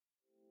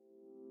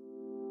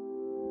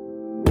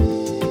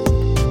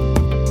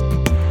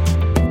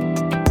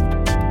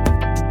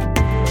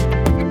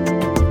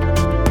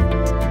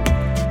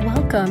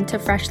to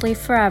Freshly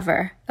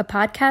Forever, a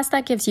podcast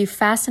that gives you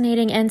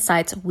fascinating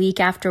insights week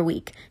after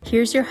week.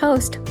 Here's your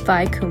host,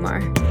 Vi Kumar.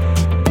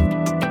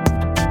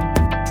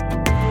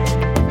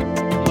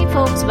 Hey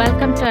folks,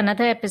 welcome to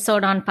another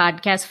episode on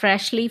podcast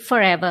Freshly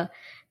Forever.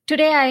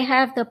 Today I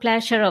have the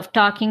pleasure of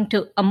talking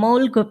to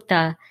Amol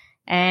Gupta,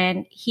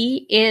 and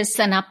he is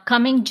an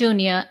upcoming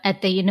junior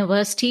at the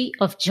University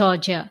of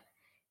Georgia.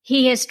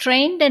 He has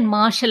trained in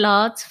martial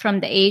arts from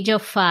the age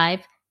of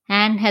 5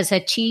 and has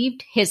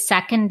achieved his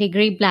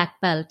second-degree black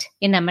belt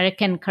in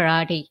American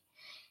karate.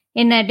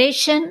 In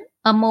addition,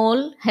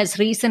 Amol has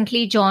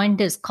recently joined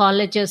his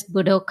college's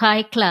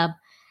Budokai Club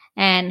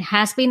and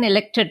has been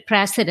elected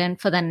president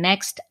for the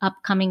next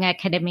upcoming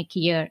academic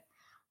year.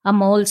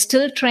 Amol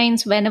still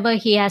trains whenever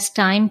he has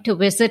time to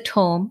visit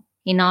home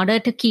in order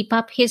to keep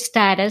up his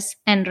status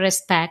and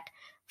respect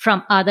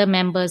from other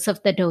members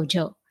of the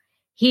dojo.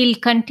 He'll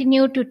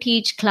continue to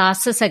teach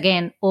classes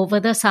again over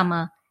the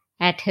summer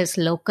at his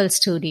local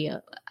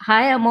studio.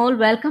 Hi, Amol.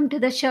 Welcome to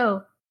the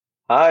show.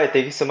 Hi,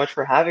 thank you so much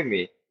for having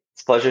me.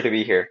 It's a pleasure to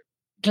be here.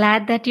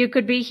 Glad that you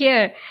could be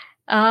here.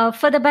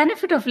 For the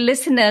benefit of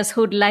listeners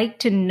who'd like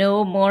to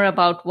know more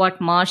about what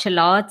martial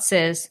arts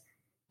is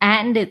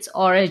and its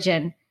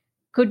origin,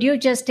 could you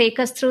just take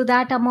us through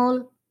that,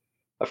 Amol?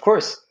 Of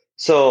course.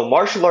 So,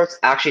 martial arts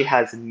actually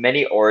has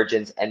many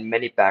origins and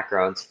many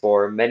backgrounds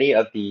for many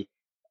of the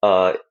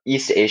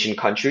East Asian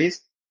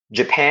countries.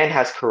 Japan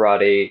has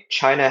karate,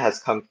 China has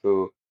kung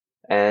fu,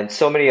 and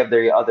so many of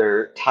the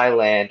other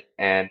Thailand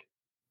and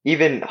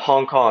even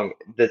Hong Kong,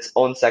 its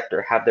own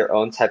sector, have their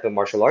own type of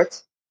martial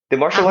arts. The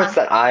martial arts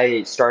that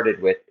I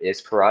started with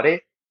is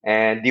karate,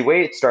 and the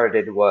way it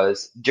started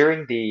was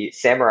during the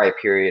samurai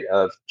period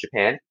of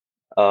Japan.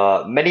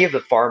 Many of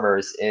the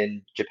farmers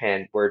in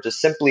Japan were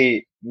just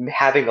simply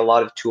having a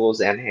lot of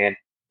tools in hand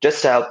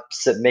just to help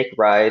make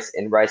rice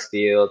in rice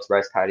fields,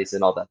 rice paddies,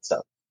 and all that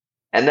stuff.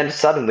 And then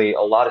suddenly, a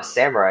lot of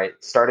samurai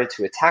started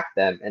to attack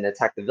them and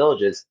attack the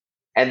villages,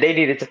 and they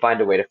needed to find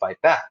a way to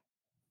fight back.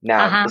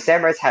 Now, the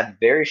samurais had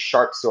very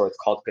sharp swords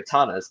called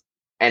katanas,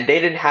 and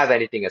they didn't have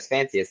anything as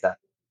fancy as that.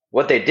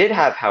 What they did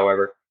have,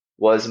 however,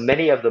 was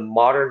many of the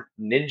modern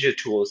ninja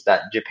tools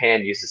that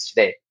Japan uses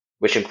today,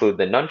 which include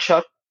the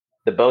nunchuck,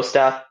 the bow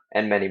staff,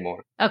 and many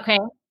more. Okay.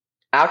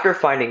 After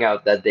finding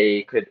out that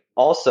they could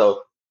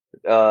also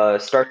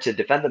start to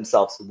defend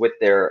themselves with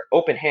their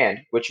open hand,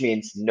 which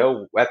means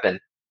no weapon,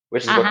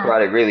 which is what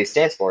karate really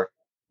stands for,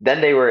 then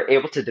they were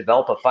able to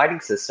develop a fighting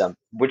system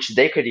which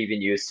they could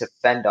even use to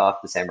fend off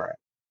the samurai.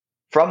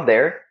 From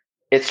there,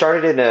 it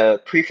started in a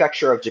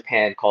prefecture of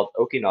Japan called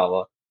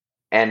Okinawa,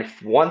 and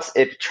once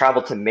it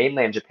traveled to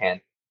mainland Japan,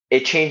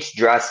 it changed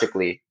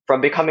drastically from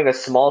becoming a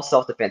small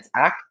self-defense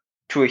act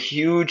to a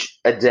huge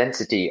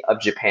identity of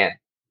Japan.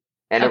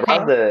 And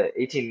around the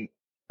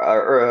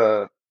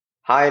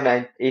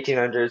high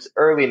 1800s,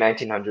 early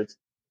 1900s,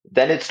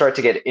 then it started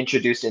to get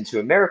introduced into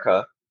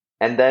America.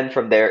 And then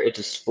from there, it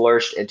just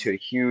flourished into a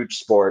huge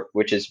sport,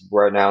 which is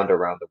renowned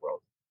around the world.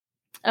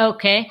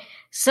 Okay.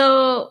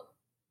 So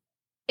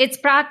it's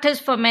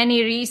practiced for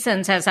many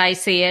reasons, as I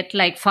see it,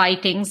 like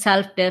fighting,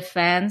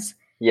 self-defense,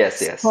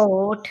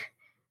 sport.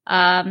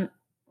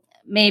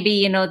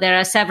 Maybe, there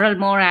are several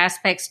more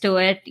aspects to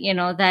it,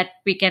 that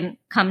we can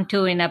come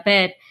to in a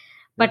bit.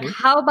 But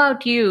how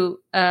about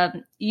you?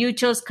 You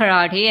chose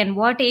karate. And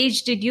what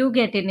age did you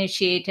get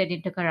initiated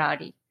into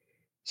karate?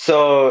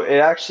 So it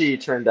actually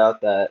turned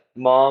out that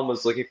mom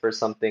was looking for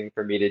something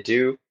for me to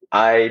do.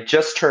 I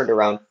just turned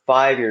around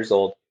 5 years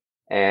old,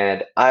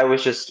 and I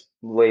was just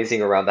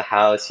lazing around the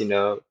house,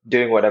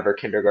 doing whatever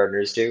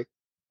kindergartners do.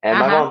 And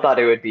my mom thought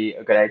it would be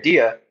a good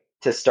idea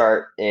to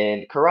start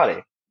in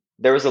karate.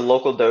 There was a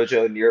local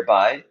dojo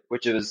nearby,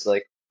 which was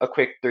like a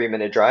quick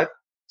 3-minute drive.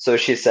 So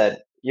she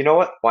said, you know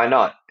what? Why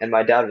not? And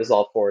my dad was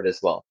all for it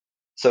as well.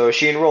 So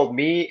she enrolled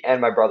me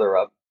and my brother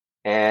up.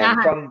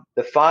 And from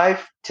the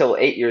 5 till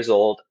 8 years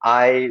old,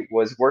 I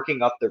was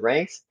working up the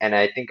ranks, and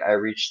I think I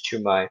reached to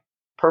my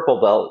purple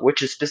belt,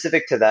 which is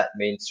specific to that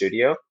main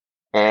studio.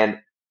 And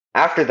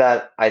after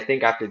that, I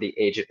think after the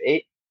age of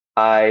 8,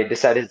 I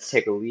decided to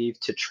take a leave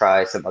to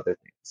try some other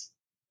things.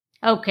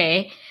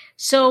 Okay.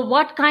 So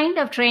what kind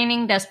of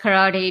training does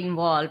karate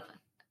involve?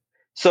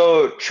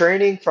 So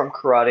training from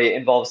karate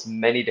involves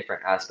many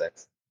different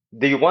aspects.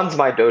 The ones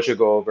my dojo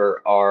go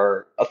over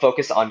are a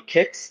focus on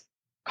kicks,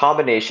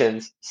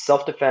 combinations,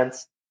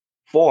 self-defense,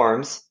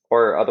 forms,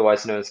 or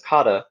otherwise known as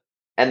kata,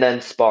 and then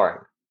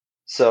sparring.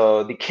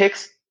 So the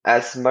kicks,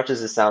 as much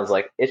as it sounds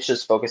like, it's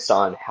just focused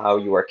on how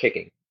you are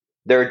kicking.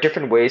 There are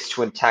different ways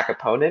to attack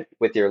opponent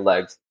with your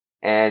legs,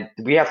 and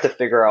we have to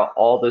figure out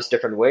all those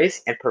different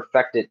ways and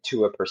perfect it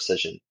to a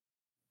precision.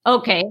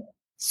 Okay.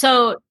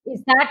 So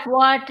is that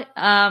what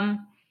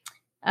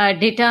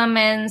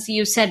determines,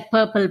 you said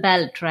purple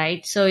belt,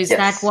 right? So is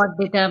that what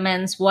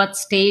determines what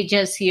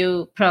stages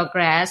you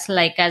progress,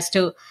 like as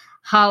to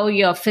how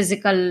your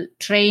physical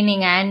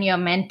training and your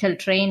mental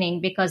training,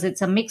 because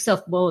it's a mix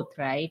of both,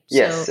 right?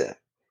 Yes. So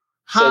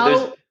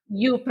how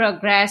you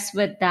progress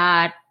with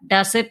that,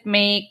 does it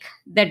make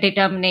the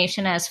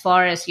determination as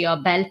far as your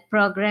belt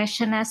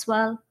progression as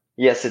well?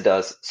 Yes, it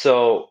does.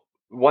 So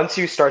once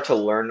you start to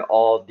learn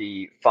all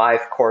the five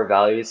core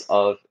values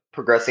of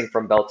progressing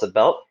from belt to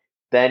belt,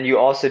 then you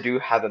also do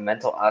have a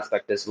mental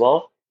aspect as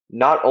well,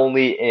 not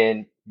only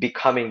in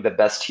becoming the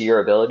best to your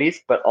abilities,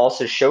 but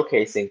also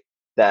showcasing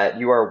that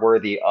you are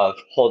worthy of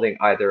holding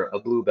either a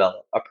blue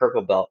belt, a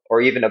purple belt, or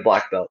even a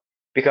black belt.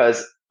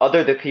 Because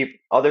other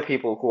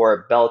people who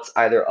are belts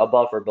either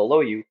above or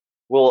below you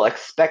will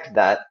expect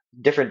that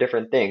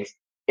different things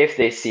if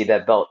they see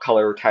that belt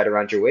color tied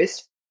around your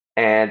waist,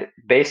 and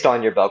based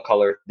on your belt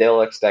color,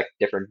 they'll expect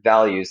different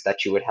values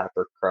that you would have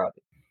for karate.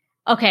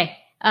 Okay.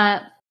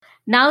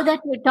 Now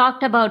that we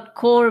talked about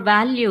core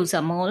values,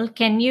 Amol,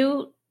 can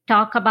you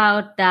talk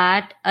about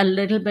that a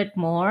little bit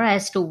more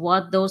as to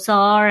what those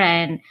are,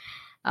 and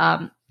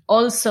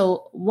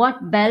also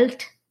what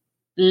belt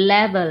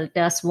level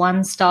does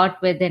one start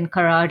with in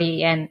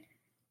karate, and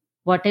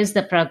what is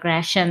the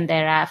progression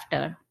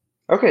thereafter?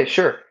 Okay,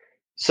 sure.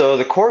 So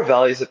the core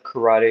values of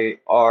karate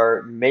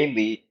are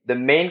mainly the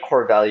main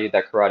core value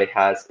that karate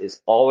has is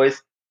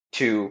always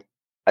to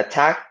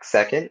attack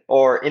second,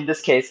 or in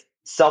this case,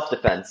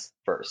 self-defense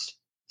first.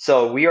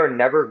 So we are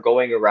never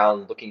going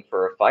around looking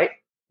for a fight.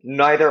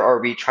 Neither are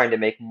we trying to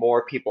make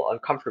more people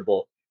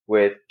uncomfortable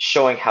with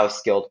showing how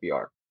skilled we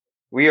are.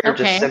 We are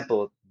just Okay.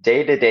 simple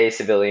day-to-day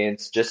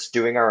civilians just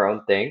doing our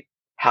own thing.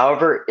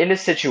 However, in a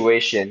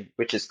situation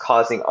which is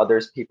causing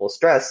others people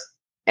stress,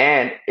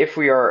 and if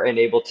we are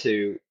unable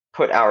to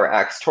put our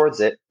axe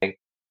towards it,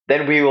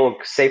 then we will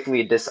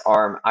safely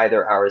disarm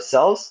either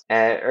ourselves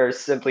or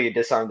simply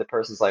disarm the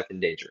person's life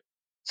in danger.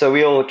 So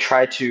we will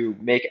try to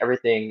make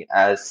everything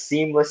as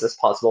seamless as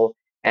possible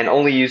and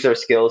only use our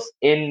skills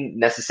in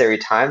necessary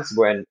times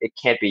when it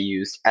can't be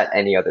used at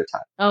any other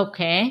time.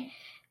 Okay.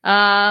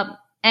 Uh,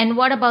 and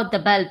what about the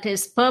belt?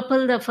 Is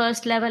purple the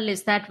first level?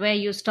 Is that where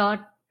you start?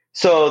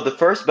 So the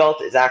first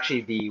belt is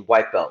actually the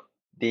white belt.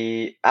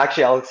 The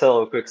actually I'll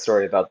tell a quick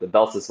story about the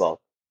belts as well.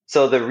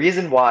 So the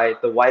reason why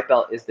the white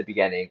belt is the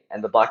beginning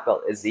and the black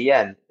belt is the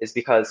end is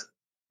because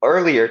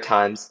earlier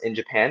times in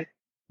Japan,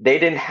 they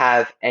didn't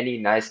have any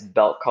nice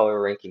belt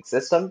color ranking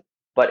system,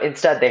 but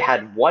instead they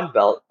had one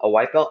belt, a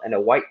white belt, and a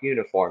white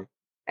uniform,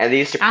 and they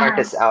used to Uh-huh.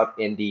 practice out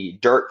in the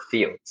dirt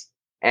fields.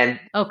 And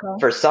Okay.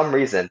 for some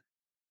reason,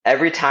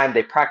 every time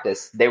they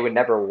practiced, they would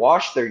never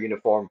wash their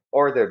uniform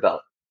or their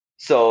belt.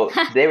 So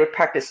they would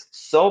practice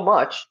so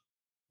much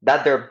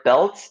that their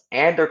belts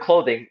and their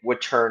clothing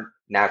would turn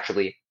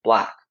naturally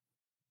black.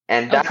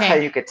 And that's how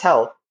Okay. you could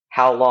tell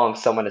how long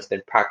someone has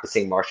been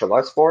practicing martial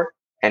arts for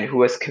and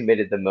who has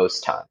committed the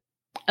most time.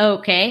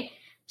 Okay.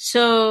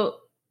 So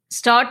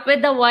start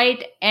with the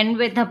white, end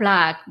with the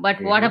black.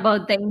 But what Mhm.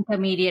 about the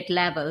intermediate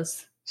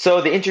levels?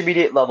 So the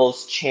intermediate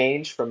levels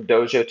change from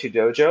dojo to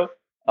dojo.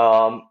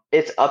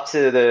 It's up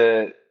to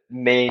the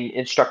main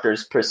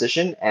instructor's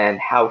precision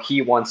and how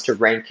he wants to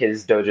rank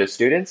his dojo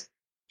students.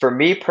 For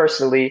me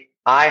personally,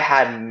 I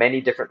had many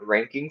different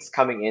rankings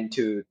coming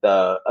into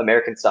the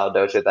American style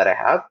dojo that I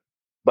have.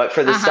 But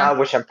for the Uh-huh. style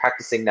which I'm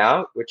practicing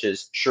now, which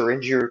is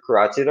Shorinji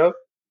Karate-do,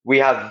 we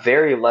have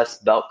very less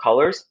belt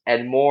colors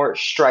and more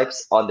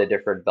stripes on the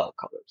different belt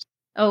colors.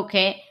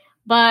 Okay.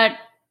 But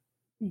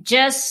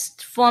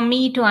just for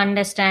me to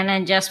understand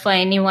and just for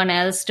anyone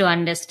else to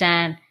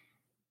understand,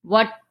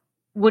 what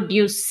would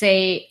you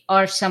say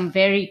are some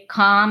very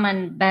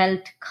common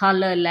belt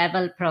color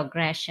level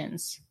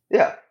progressions?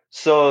 Yeah.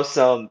 So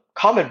some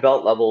common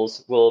belt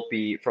levels will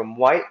be from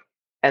white,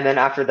 and then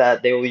after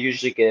that, they will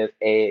usually give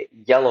a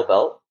yellow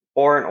belt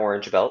or an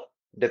orange belt,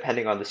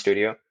 depending on the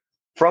studio.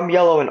 From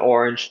yellow and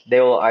orange,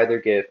 they will either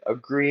give a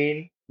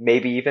green,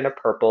 maybe even a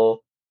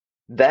purple.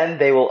 Then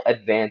they will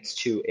advance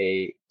to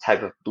a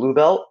type of blue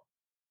belt,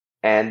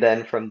 and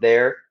then from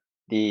there,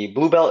 the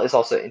blue belt is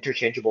also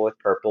interchangeable with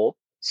purple.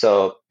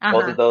 So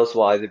both Uh-huh. of those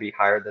will either be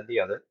higher than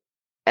the other.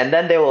 And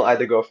then they will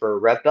either go for a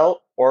red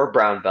belt or a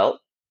brown belt,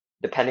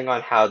 depending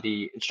on how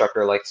the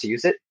instructor likes to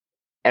use it.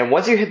 And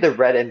once you hit the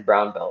red and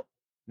brown belt,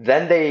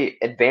 then they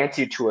advance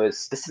you to a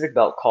specific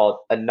belt called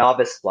a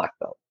novice black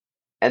belt.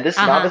 And this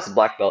Uh-huh. novice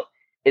black belt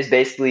is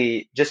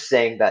basically just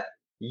saying that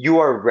you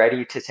are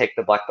ready to take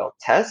the black belt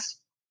test,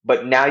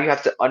 but now you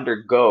have to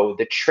undergo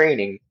the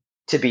training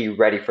to be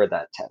ready for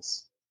that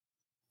test.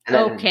 And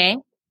then Okay.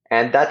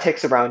 and that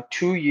takes around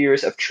 2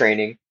 years of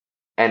training.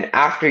 And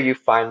after you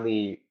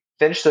finally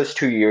finish those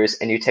 2 years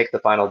and you take the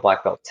final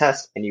black belt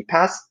test and you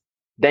pass,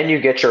 then you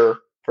get your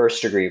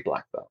first degree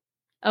black belt.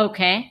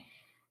 Okay.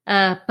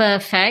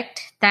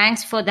 Perfect.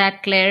 Thanks for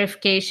that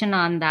clarification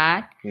on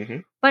that. Hmm.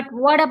 But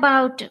what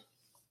about,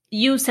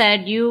 you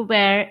said you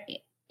were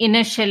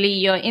initially,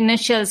 your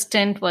initial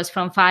stint was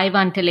from 5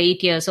 until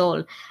 8 years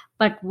old.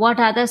 But what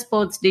other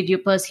sports did you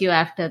pursue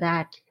after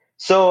that?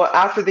 So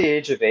after the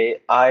age of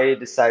 8, I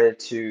decided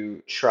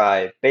to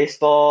try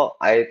baseball.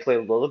 I played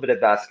a little bit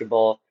of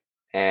basketball,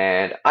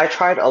 and I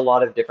tried a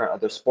lot of different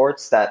other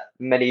sports that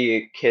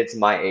many kids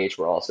my age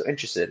were also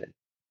interested in.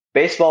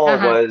 Baseball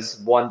Uh-huh.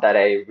 was one that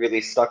I really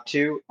stuck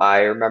to.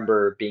 I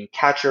remember being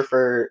catcher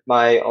for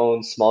my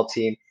own small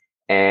team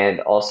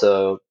and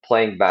also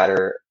playing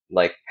batter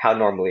like how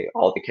normally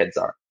all the kids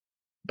are.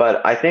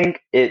 But I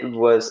think it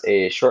was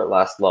a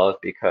short-last love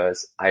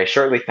because I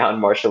shortly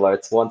found martial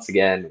arts once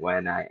again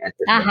when I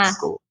entered middle Uh-huh.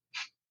 school.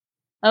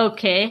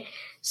 Okay.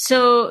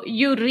 So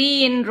you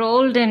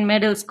re-enrolled in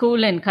middle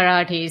school in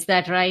karate, is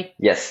that right?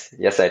 Yes,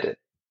 yes, I did.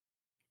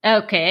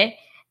 Okay.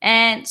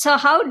 And so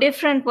how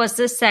different was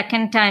this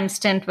second time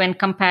stint when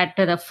compared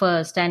to the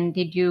first? And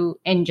did you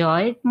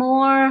enjoy it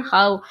more?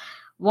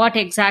 What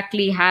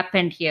exactly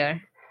happened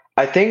here?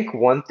 I think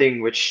one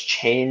thing which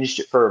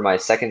changed for my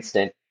second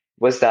stint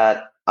was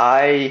that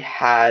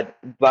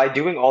by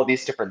doing all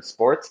these different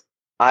sports,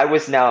 I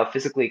was now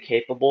physically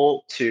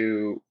capable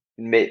to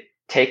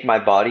take my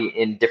body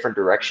in different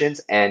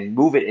directions and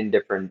move it in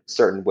different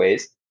certain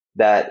ways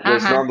that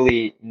was Uh-huh.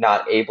 normally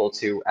not able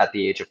to at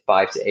the age of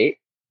 5 to 8.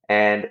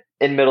 And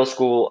in middle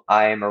school,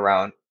 I am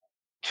around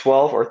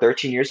 12 or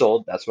 13 years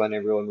old. That's when I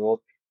really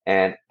enrolled.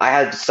 And I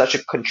had such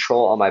a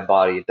control on my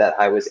body that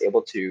I was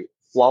able to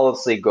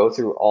flawlessly go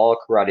through all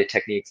karate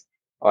techniques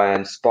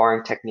and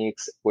sparring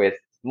techniques with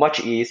much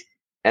ease.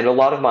 And a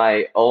lot of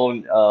my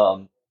own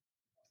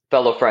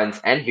fellow friends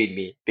envied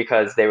me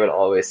because they would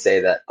always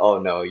say that, oh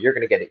no, you're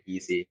going to get it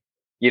easy.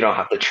 You don't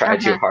have to try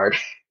too Uh-huh. hard.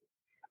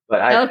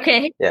 But I,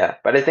 Okay. yeah,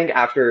 but I think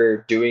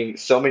after doing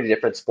so many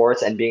different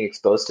sports and being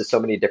exposed to so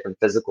many different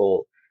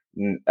physical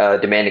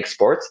demanding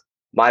sports,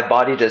 my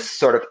body just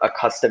sort of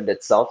accustomed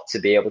itself to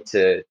be able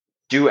to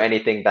do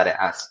anything that it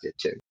asked it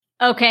to.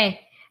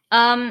 Okay.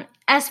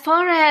 As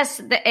far as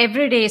the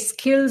everyday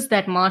skills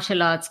that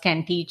martial arts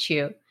can teach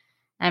you,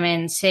 I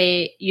mean,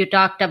 say you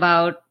talked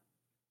about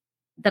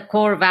the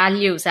core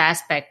values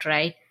aspect,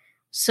 right?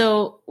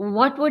 So,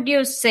 what would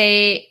you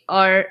say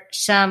are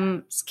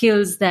some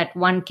skills that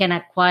one can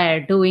acquire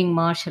doing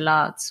martial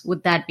arts?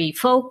 Would that be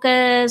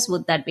focus?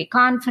 Would that be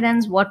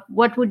confidence? What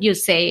would you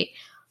say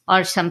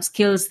are some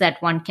skills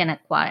that one can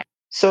acquire?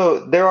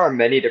 So there are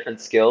many different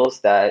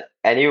skills that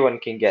anyone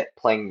can get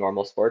playing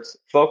normal sports.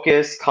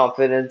 Focus,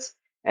 confidence,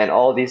 and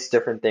all these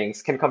different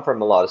things can come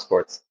from a lot of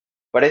sports.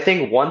 But I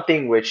think one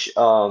thing which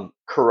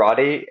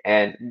karate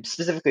and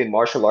specifically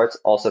martial arts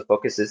also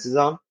focuses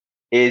on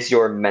is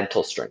your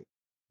mental strength.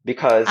 Uh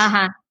Because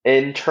huh.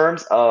 in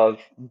terms of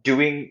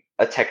doing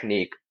a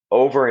technique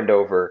over and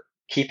over,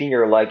 keeping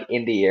your leg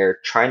in the air,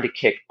 trying to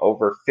kick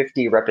over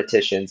 50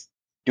 repetitions,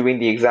 doing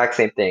the exact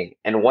same thing.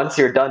 And once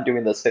you're done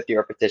doing those 50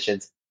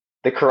 repetitions,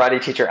 the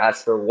karate teacher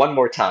asks for one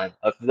more time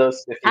of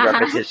those 50 Uh huh.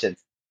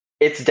 repetitions.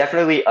 It's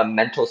definitely a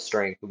mental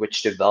strength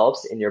which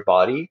develops in your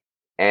body.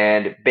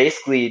 And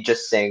basically,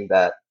 just saying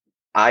that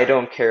I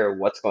don't care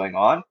what's going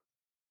on,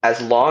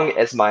 as long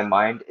as my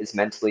mind is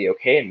mentally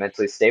okay and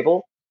mentally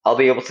stable, I'll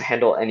be able to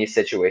handle any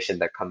situation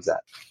that comes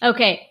at.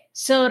 Okay.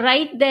 So,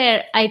 right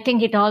there, I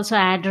think it also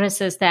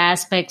addresses the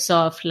aspects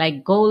of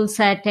like goal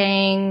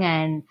setting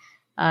and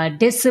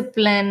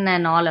discipline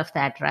and all of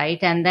that, right?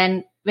 And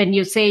then when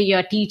you say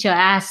your teacher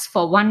asks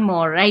for one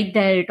more, right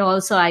there, it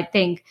also, I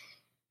think,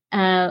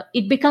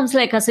 it becomes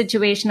like a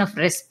situation of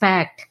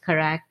respect,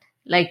 correct?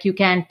 Like you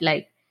can't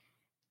like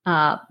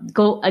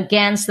go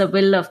against the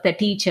will of the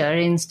teacher.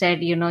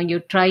 Instead, you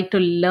try to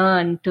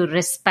learn to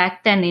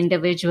respect an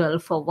individual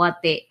for what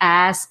they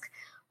ask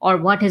or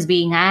what is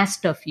being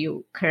asked of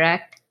you,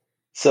 correct?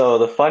 So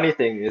the funny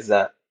thing is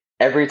that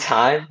every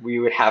time we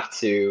would have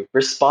to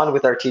respond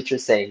with our teacher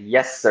saying,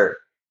 yes, sir.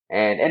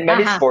 And in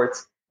many Uh-huh.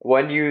 sports,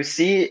 when you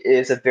see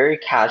is a very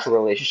casual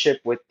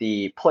relationship with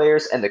the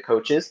players and the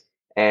coaches.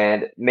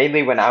 And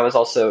mainly when I was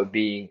also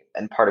being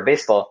and part of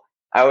baseball,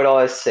 I would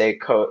always say,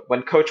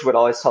 when coach would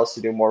always tell us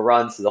to do more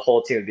runs, the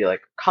whole team would be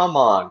like, come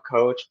on,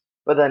 coach.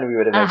 But then we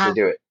would Uh-huh. eventually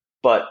do it.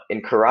 But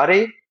in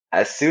karate,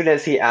 as soon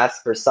as he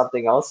asks for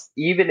something else,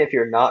 even if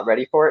you're not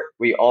ready for it,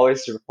 we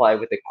always reply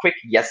with a quick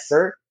yes,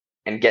 sir,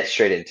 and get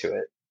straight into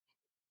it.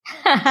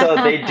 So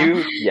they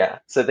do, yeah.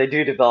 So they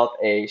do develop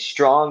a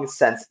strong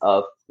sense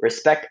of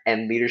respect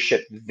and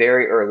leadership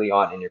very early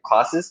on in your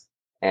classes.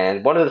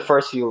 And one of the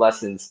first few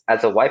lessons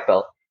as a white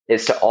belt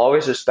is to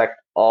always respect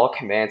all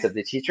commands of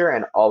the teacher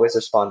and always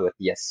respond with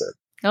yes, sir.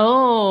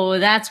 Oh,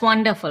 that's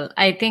wonderful.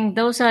 I think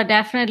those are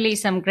definitely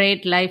some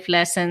great life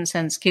lessons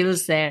and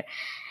skills there.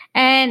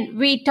 And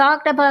we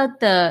talked about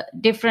the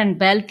different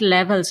belt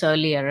levels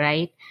earlier,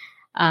 right?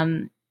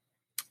 Um,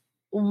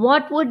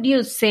 what would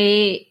you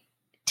say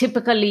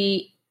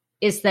typically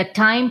is the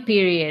time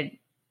period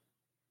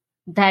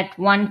that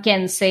one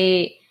can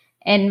say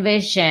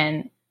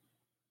envision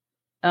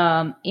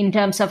in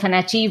terms of an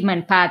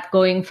achievement path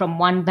going from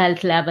one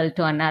belt level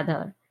to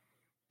another?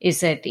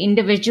 Is it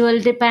individual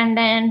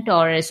dependent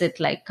or is it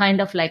like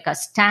kind of like a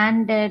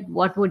standard?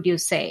 What would you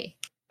say?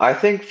 I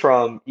think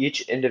from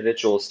each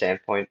individual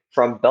standpoint,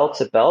 from belt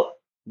to belt,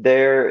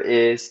 there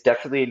is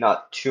definitely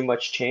not too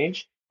much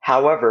change.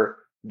 However,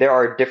 there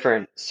are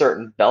different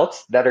certain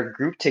belts that are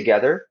grouped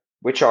together,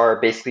 which are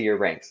basically your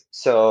ranks.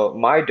 So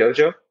my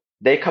dojo,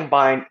 they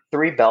combine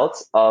three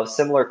belts of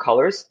similar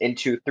colors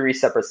into three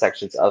separate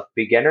sections of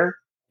beginner,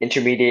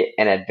 intermediate,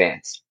 and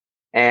advanced.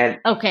 And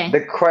Okay.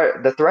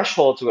 the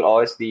thresholds would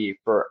always be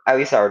for at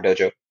least our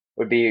dojo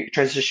would be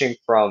transitioning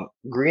from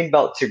green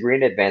belt to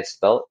green advanced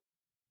belt,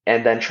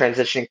 and then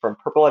transitioning from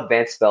purple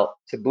advanced belt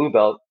to blue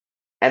belt,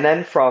 and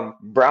then from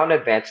brown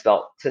advanced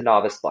belt to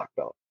novice black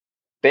belt.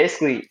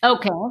 Basically,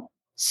 Okay.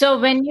 So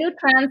when you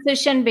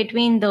transition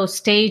between those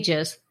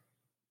stages,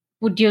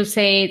 would you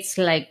say it's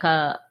like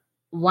a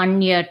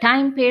 1 year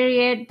time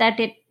period that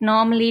it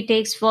normally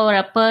takes for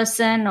a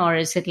person, or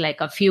is it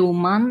like a few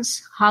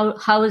months?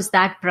 How is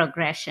that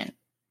progression?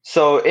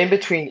 so in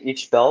between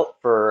each belt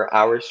for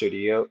our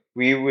studio,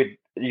 we would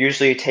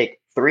usually take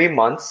 3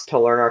 months to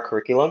learn our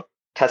curriculum,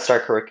 test our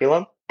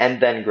curriculum,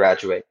 and then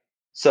graduate.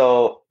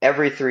 So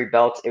every three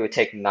belts, it would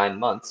take 9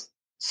 months.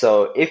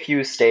 So if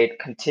you stayed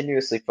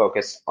continuously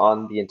focused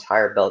on the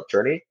entire belt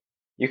journey,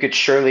 you could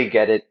surely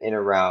get it in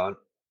around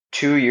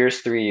 2 years,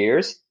 3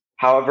 years.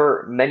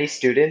 However, many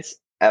students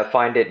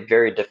find it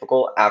very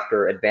difficult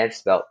after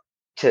advanced belt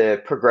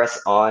to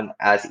progress on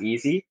as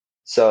easy,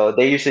 so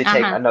they usually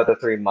take Uh-huh. another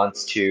 3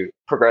 months to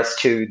progress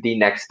to the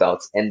next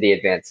belts in the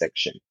advanced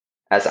section,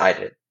 as I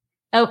did.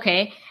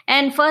 Okay.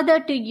 And further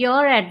to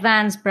your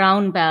advanced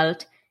brown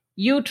belt,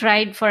 you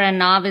tried for a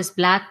novice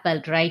black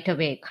belt right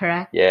away,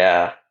 correct?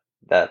 Yeah,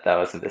 that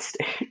was a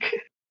mistake.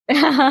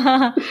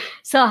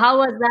 So how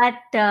was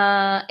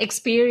that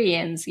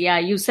experience? Yeah,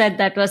 you said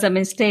that was a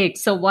mistake.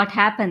 So what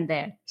happened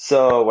there?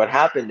 So what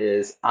happened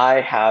is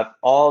I have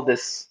all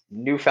this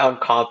newfound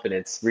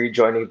confidence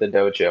rejoining the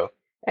dojo,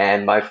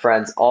 and my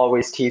friends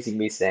always teasing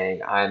me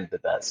saying I'm the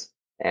best.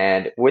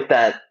 And with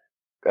that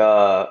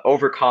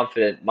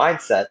overconfident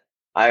mindset,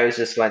 I was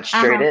just went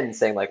straight Uh-huh. in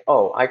saying like,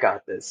 "Oh, I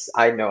got this.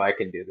 I know I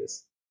can do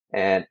this."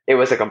 And it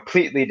was a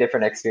completely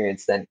different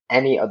experience than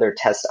any other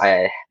test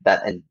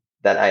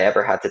that I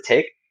ever had to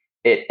take.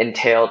 It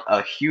entailed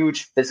a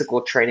huge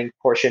physical training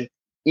portion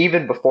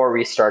even before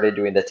we started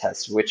doing the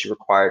test, which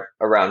required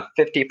around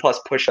 50 plus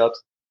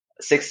push-ups,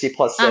 60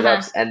 plus Uh-huh.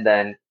 sit-ups, and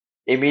then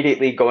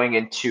immediately going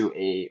into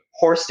a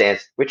horse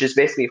stance, which is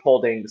basically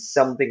holding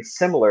something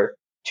similar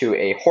to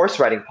a horse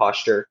riding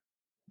posture,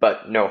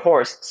 but no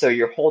horse. So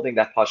you're holding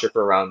that posture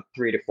for around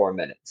 3 to 4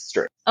 minutes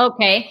straight.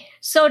 Okay.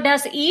 So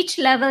does each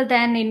level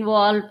then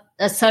involve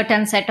a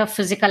certain set of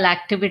physical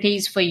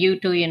activities for you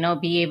to,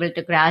 be able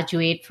to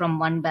graduate from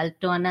one belt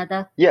to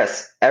another?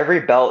 Yes, every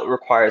belt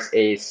requires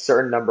a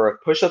certain number of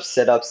push-ups,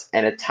 sit-ups,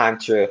 and a time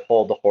to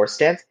hold the horse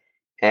stance.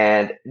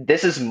 And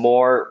this is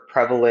more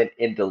prevalent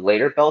in the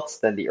later belts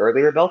than the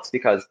earlier belts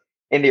because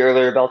in the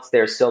earlier belts,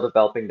 they're still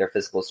developing their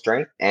physical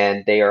strength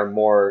and they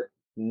are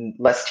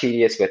less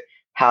tedious with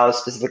how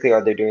specifically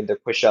are they doing their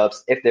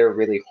push-ups if they're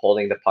really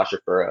holding the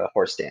posture for a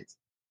horse stance.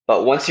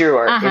 But once you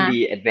are in Uh-huh.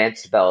 the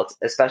advanced belt,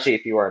 especially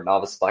if you are a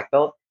novice black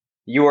belt,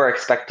 you are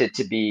expected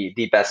to be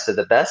the best of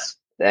the best,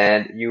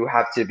 and you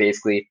have to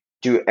basically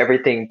do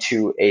everything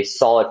to a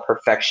solid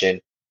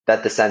perfection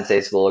that the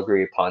senseis will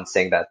agree upon,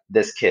 saying that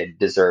this kid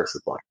deserves a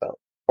black belt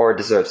or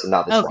deserves a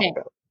novice black Okay.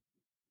 belt.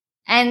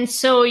 And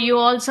so you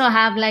also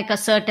have like a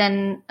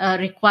certain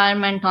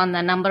requirement on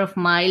the number of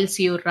miles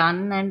you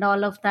run and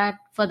all of that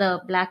for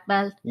the black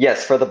belt?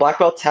 Yes, for the black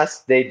belt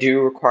test, they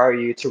do require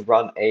you to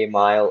run a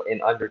mile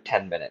in under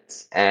 10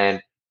 minutes.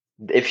 And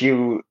if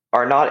you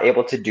are not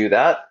able to do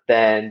that,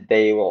 then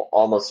they will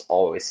almost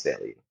always fail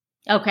you.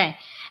 Okay.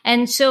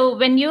 And so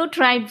when you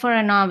tried for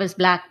a novice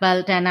black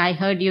belt, and I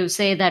heard you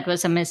say that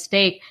was a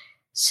mistake,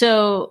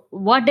 so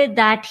what did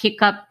that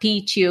hiccup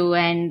teach you,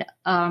 and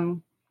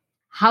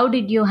how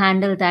did you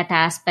handle that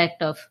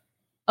aspect of,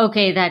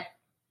 okay, that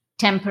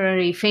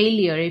temporary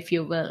failure, if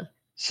you will?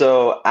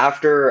 So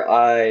after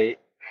I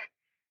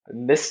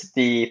missed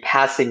the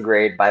passing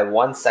grade by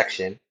one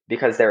section,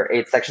 because there are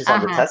 8 sections on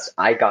the Uh-huh. test,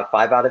 I got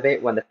 5 out of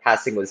 8 when the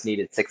passing was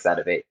needed 6 out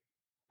of 8.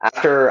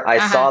 After I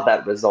Uh-huh. saw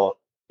that result,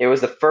 it was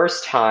the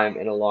first time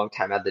in a long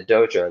time at the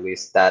dojo, at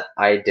least, that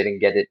I didn't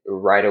get it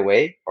right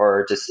away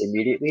or just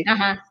immediately.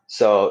 Uh-huh.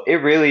 So it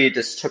really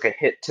just took a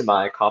hit to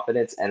my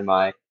confidence and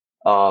my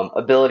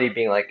ability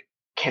being like,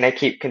 can I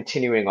keep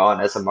continuing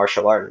on as a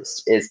martial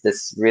artist? Is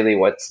this really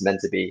what's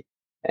meant to be?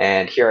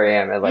 And here I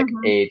am at like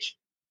Mhm. age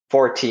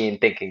 14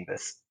 thinking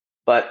this.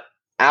 But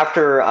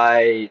after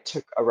I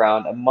took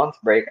around a month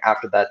break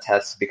after that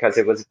test because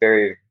it was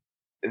very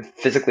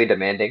physically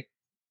demanding,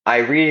 I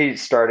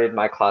restarted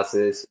my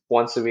classes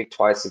once a week,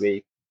 twice a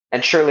week,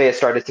 and surely I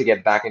started to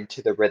get back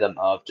into the rhythm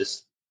of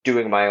just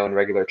doing my own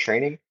regular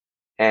training.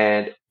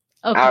 And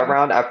Okay.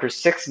 around after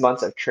 6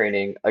 months of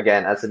training,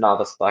 again as an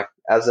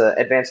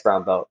advanced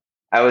brown belt,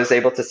 I was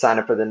able to sign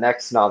up for the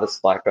next novice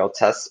black belt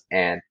test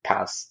and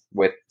pass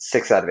with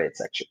 6 out of 8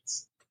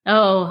 sections.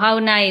 Oh, how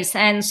nice.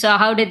 And so,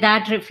 how did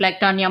that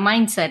reflect on your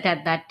mindset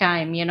at that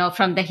time,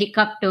 from the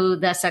hiccup to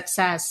the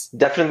success?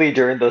 Definitely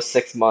during those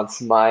 6 months,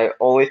 my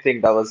only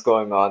thing that was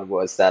going on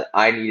was that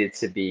I needed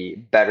to be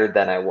better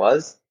than I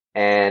was,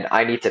 and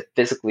I need to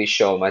physically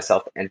show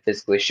myself and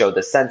physically show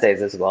the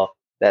senseis as well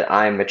that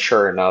I'm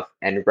mature enough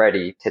and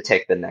ready to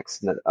take the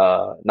next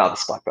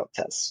novice black belt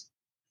test.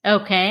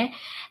 Okay.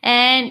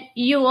 And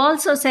you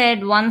also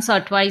said once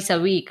or twice a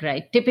week,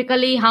 right?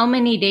 Typically, how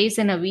many days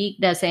in a week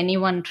does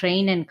anyone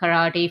train in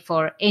karate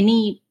for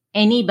any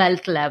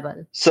belt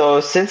level?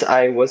 So since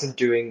I wasn't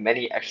doing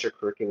many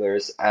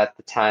extracurriculars at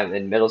the time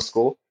in middle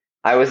school,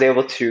 I was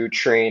able to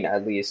train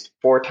at least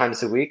 4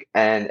 times a week,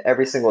 and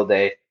every single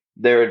day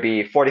there would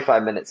be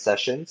 45-minute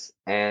sessions,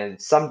 and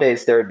some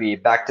days there would be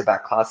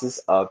back-to-back classes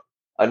of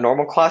a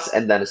normal class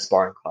and then a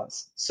sparring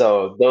class.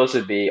 So those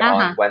would be Uh-huh.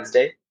 on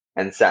Wednesday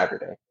and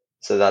Saturday.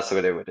 So that's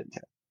what it would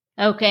entail.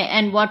 Okay.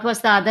 And what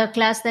was the other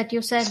class that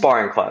you said?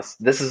 Sparring class.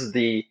 This is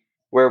the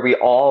where we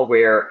all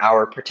wear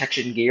our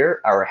protection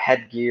gear, our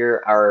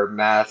headgear, our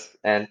mask,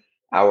 and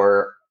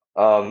our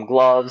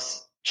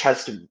gloves,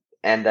 chest,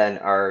 and then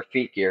our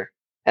feet gear.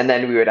 And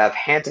then we would have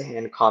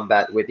hand-to-hand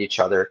combat with each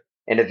other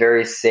in a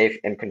very safe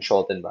and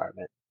controlled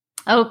environment.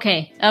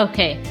 Okay.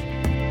 Okay.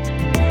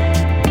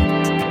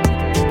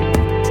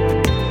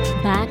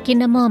 Back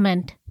in a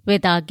moment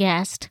with our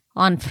guest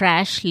on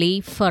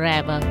Freshly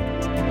Forever.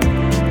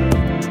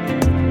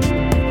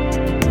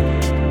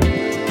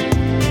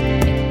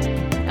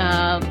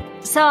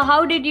 So,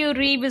 how did you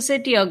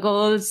revisit your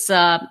goals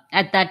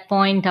at that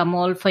point,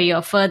 Amol, for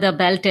your further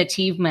belt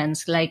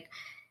achievements? Like,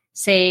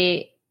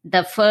 say,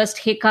 the first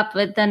hiccup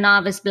with the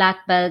novice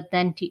black belt,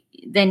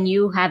 then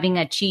you having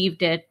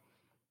achieved it.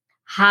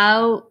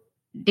 How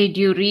did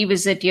you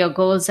revisit your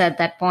goals at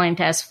that point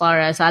as far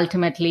as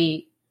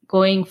ultimately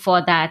going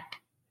for that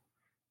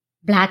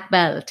black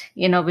belt,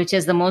 which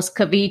is the most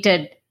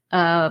coveted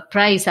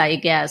prize, I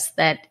guess,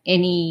 that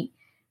any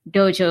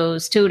dojo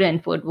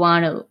student would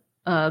want to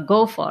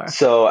go for?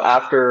 So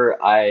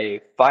after I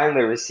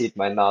finally received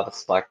my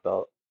novice black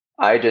belt,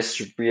 I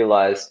just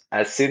realized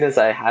as soon as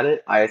I had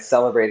it, I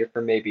celebrated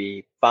for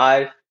maybe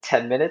 5,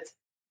 10 minutes,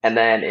 and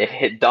then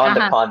it dawned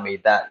Uh-huh. upon me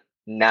that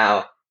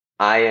now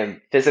I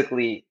am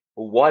physically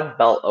one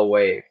belt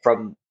away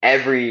from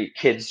every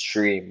kid's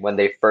dream when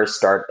they first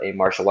start a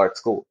martial arts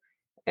school.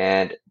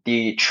 And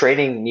the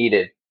training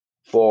needed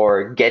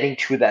for getting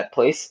to that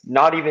place,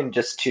 not even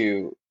just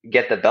to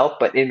get the belt,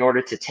 but in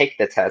order to take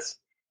the test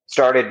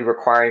started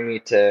requiring me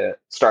to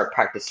start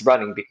practice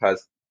running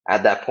because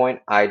at that point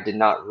I did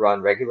not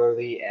run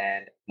regularly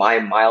and my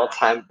mile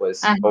time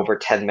was Uh-huh. over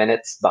 10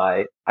 minutes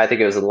by I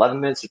think it was 11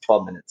 minutes or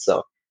 12 minutes.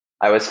 So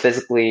I was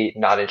physically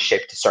not in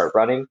shape to start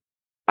running.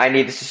 I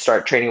needed to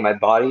start training my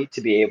body to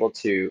be able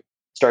to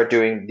start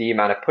doing the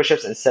amount of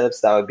push-ups and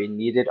sit-ups that would be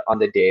needed on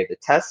the day of the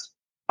test.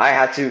 I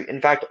had to, in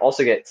fact,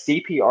 also get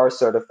CPR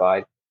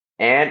certified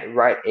and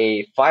write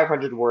a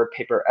 500-word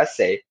paper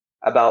essay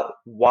about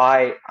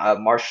why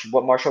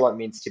what martial art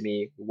means to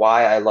me,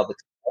 why I love it,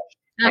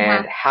 Uh-huh.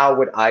 and how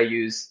would I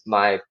use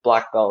my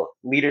black belt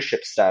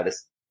leadership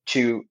status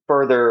to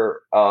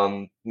further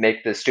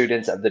make the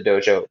students of the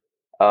dojo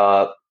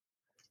uh,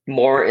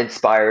 more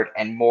inspired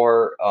and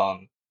more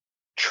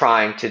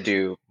trying to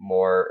do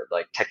more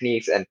like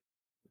techniques and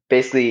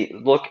basically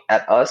look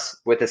at us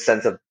with a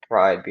sense of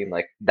pride, being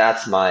like,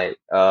 "That's my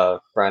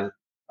friend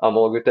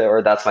Amol Gupta,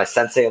 or that's my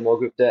sensei Amol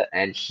Gupta,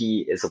 and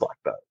he is a black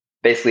belt."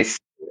 Basically,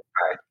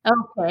 pride.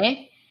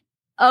 Okay.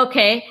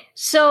 Okay.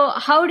 So,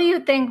 how do you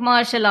think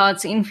martial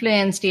arts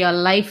influenced your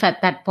life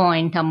at that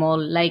point,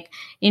 Amol? Like,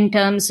 in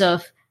terms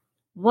of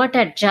what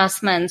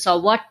adjustments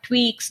or what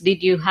tweaks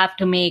did you have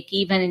to make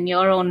even in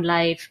your own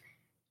life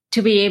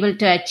to be able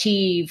to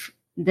achieve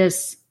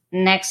this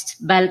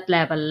next belt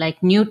level, like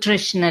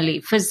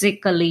nutritionally,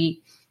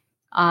 physically,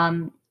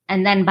 and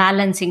then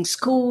balancing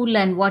school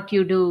and what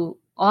you do,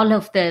 all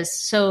of this.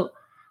 So,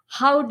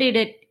 how did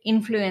it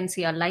influence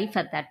your life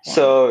at that point?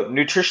 So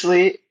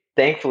nutritionally,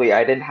 thankfully,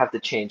 I didn't have to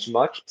change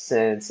much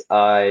since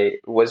I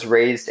was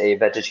raised a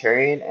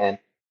vegetarian and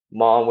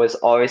mom was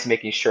always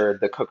making sure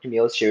the cooked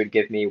meals she would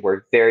give me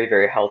were very,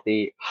 very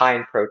healthy, high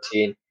in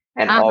protein,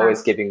 and Uh-huh.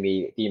 always giving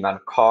me the amount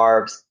of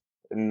carbs,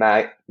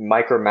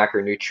 micro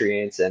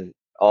macronutrients, and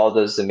all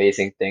those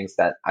amazing things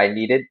that I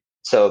needed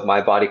so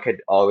my body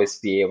could always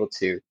be able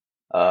to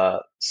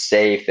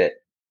stay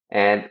fit.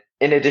 And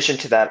in addition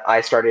to that,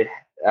 I started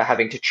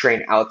having to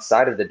train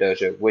outside of the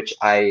dojo, which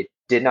I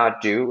did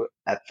not do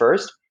at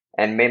first.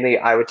 And mainly,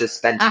 I would just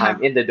spend Uh-huh.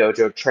 time in the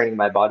dojo training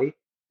my body.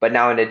 But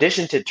now, in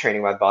addition to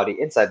training my body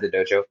inside the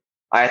dojo,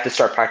 I have to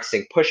start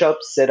practicing push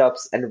ups, sit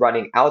ups, and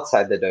running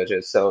outside the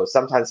dojo. So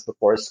sometimes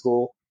before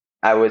school,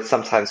 I would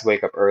sometimes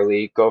wake up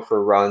early, go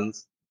for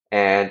runs,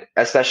 and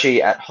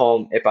especially at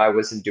home, if I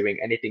wasn't doing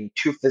anything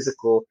too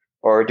physical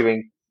or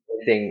doing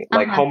anything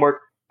like Uh-huh.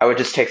 homework, I would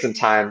just take some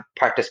time,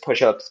 practice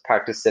push ups,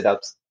 practice sit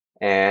ups,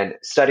 and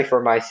study for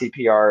my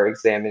CPR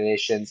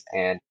examinations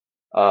and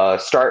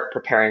start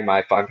preparing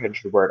my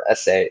 500-word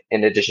essay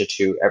in addition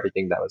to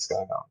everything that was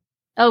going on.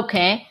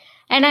 Okay.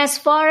 And as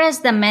far as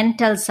the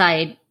mental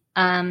side,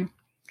 um,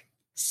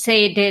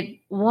 say, did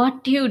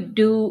what you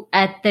do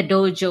at the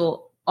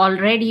dojo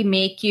already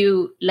make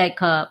you like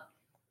a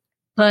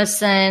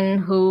person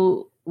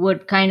who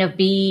would kind of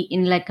be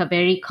in like a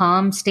very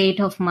calm state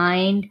of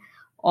mind?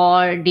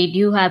 Or did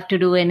you have to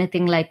do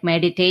anything like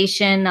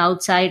meditation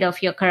outside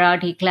of your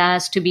karate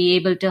class to be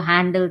able to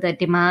handle the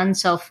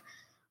demands of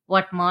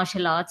what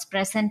martial arts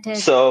presented?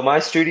 So my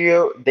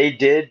studio, they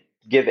did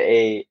give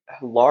a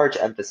large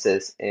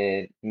emphasis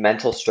in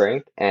mental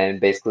strength and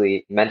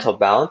basically mental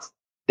balance.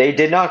 They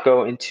did not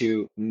go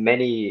into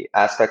many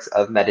aspects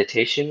of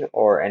meditation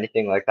or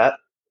anything like that.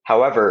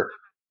 However,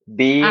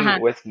 being Uh-huh.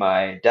 with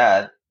my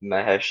dad,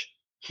 Mahesh,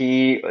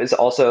 he is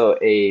also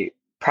a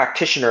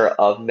practitioner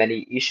of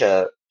many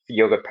Isha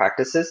yoga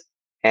practices.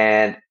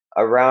 And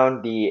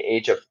around the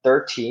age of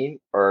 13,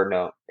 or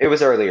no, it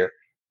was earlier,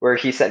 where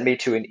he sent me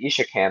to an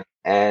Isha camp,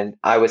 and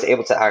I was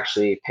able to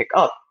actually pick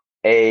up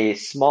a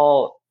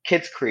small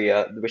kids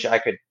Kriya, which I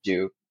could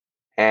do.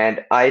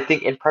 And I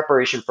think in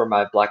preparation for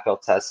my black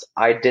belt test,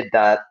 I did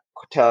that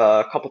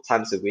a couple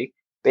times a week,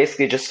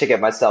 basically just to get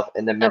myself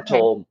in the Okay.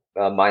 mental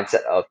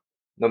mindset of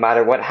no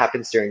matter what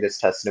happens during this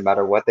test, no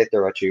matter what they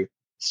throw at you,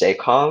 stay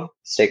calm,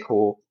 stay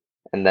cool,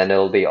 and then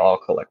it'll be all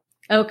collected.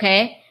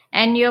 Okay.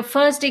 And your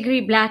first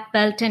degree black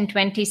belt in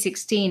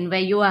 2016, were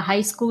you a high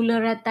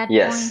schooler at that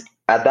Yes, point?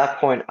 at that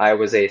point, I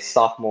was a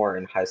sophomore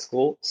in high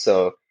school,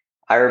 so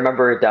I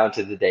remember it down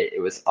to the date. It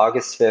was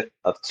August 5th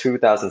of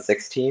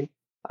 2016.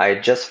 I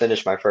had just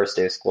finished my first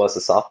day of school as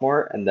a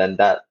sophomore, and then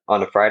that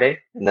on a Friday,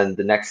 and then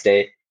the next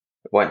day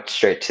went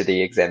straight to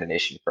the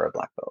examination for a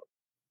black belt.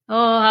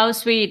 Oh, how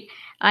sweet.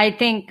 I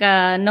think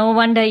no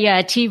wonder your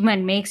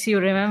achievement makes you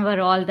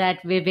remember all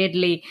that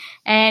vividly.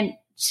 And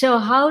so,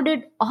 how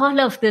did all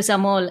of this,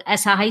 Amol,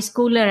 as a high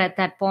schooler at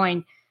that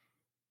point,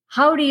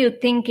 how do you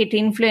think it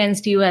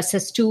influenced you as a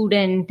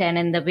student and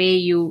in the way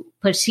you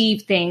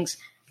perceive things,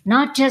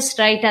 not just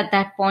right at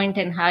that point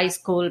in high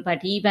school,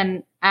 but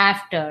even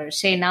after?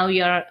 Say now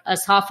you're a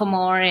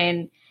sophomore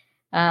in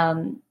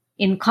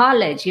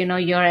college,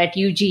 you're at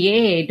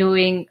UGA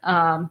doing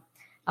a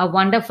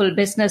wonderful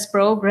business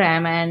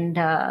program and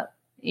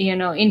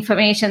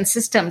information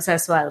systems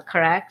as well,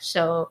 correct?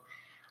 So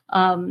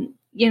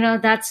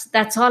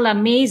that's all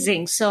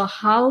amazing. So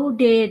how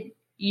did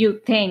you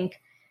think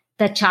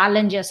the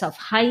challenges of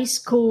high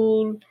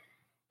school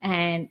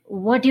and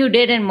what you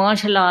did in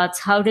martial arts,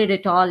 how did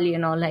it all,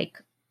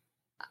 like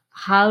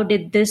how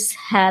did this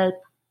help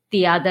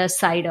the other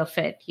side of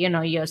it,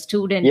 your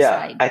student Yeah,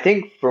 side? I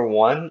think for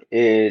one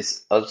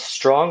is a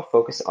strong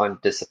focus on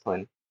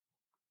discipline,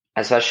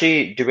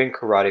 especially doing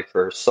karate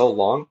for so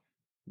long.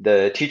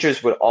 The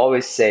teachers would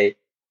always say,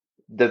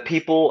 the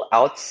people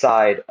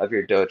outside of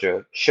your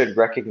dojo should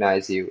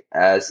recognize you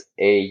as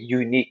a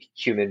unique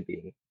human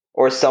being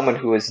or someone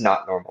who is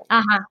not normal.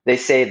 Uh-huh. They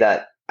say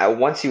that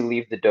once you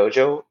leave the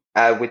dojo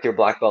with your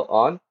black belt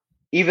on,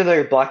 even though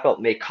your black belt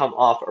may come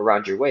off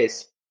around your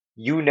waist,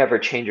 you never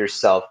change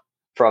yourself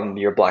from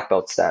your black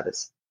belt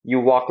status. You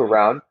walk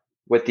around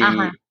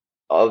Uh-huh.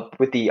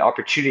 with the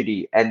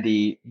opportunity and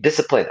the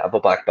discipline of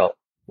a black belt.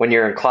 When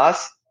you're in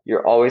class,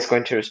 you're always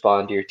going to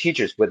respond to your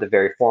teachers with a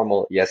very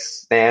formal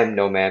yes ma'am,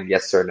 no ma'am,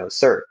 yes sir, no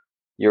sir.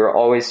 You're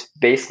always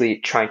basically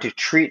trying to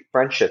treat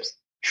friendships,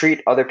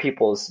 treat other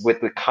people's with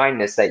the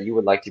kindness that you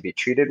would like to be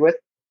treated with,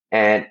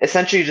 and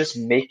essentially just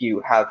make you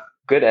have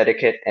good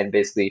etiquette and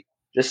basically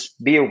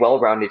just be a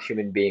well-rounded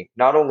human being,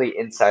 not only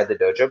inside the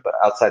dojo but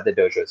outside the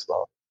dojo as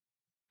well.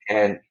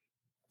 And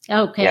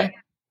yeah, Okay.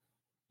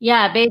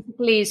 Yeah,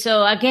 basically.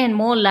 So again,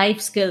 more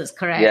life skills,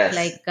 correct? yes,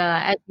 Like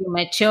as you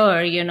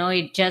mature,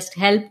 it just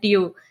helped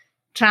you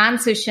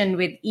transition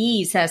with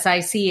ease, as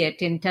I see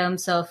it, in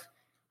terms of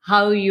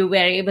how you were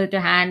able to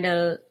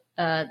handle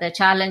the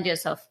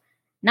challenges of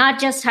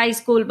not just high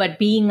school, but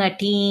being a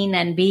teen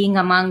and being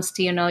amongst,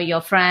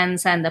 your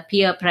friends and the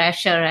peer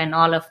pressure and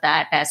all of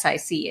that, as I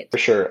see for it.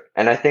 sure.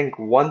 And I think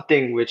one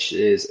thing which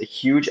is a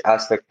huge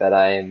aspect that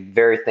I am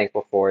very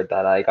thankful for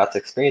that I got to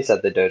experience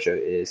at the dojo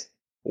is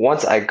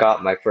once I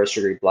got my first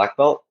degree black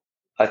belt,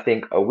 I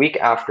think a week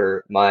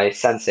after, my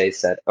sensei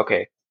said,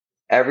 okay,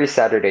 every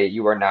Saturday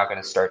you are now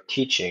going to start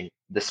teaching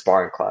the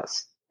sparring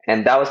class.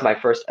 And that was my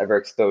first ever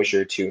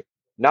exposure to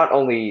not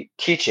only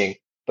teaching,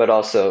 but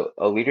also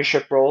a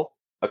leadership role,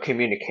 a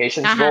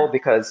communications Uh-huh. role,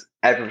 because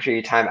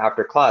every time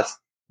after class,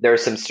 there are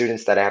some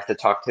students that I have to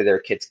talk to their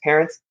kids'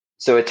 parents.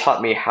 So it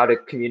taught me how to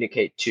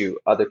communicate to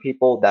other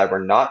people that were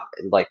not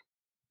like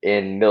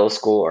in middle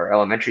school or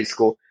elementary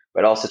school,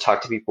 but also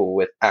talk to people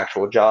with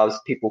actual jobs,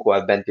 people who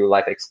have been through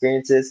life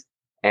experiences.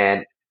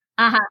 And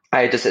Uh-huh.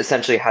 I just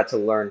essentially had to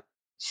learn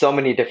so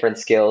many different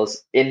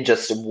skills in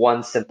just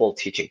one simple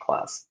teaching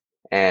class.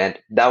 And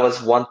that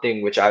was one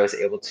thing which I was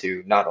able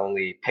to not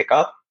only pick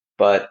up,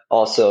 but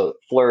also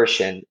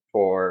flourish in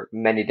for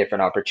many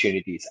different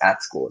opportunities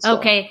at school as well.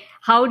 Okay.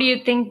 How do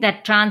you think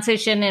that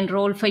transition in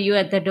role for you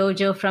at the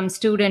dojo from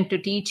student to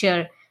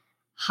teacher,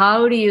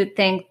 how do you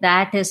think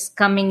that is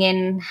coming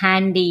in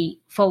handy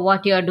for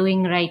what you're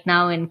doing right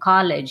now in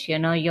college?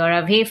 You're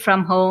away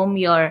from home,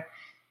 you're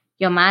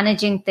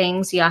managing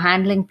things, you're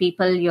handling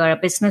people, you're a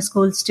business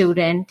school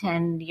student,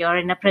 and you're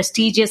in a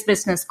prestigious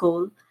business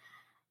school.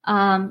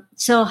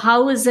 So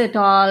how is it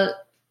all?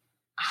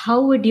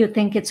 How would you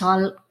think it's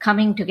all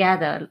coming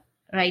together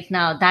right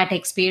now? That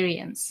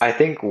experience. I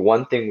think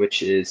one thing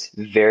which is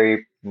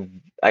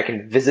I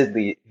can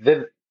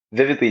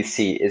vividly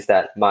see is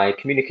that my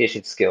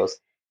communication skills,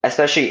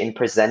 especially in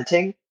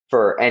presenting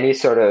for any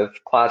sort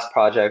of class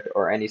project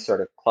or any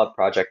sort of club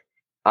project,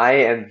 I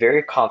am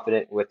very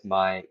confident with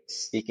my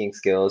speaking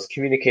skills,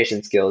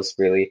 communication skills,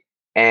 really,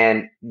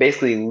 and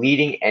basically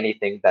leading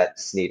anything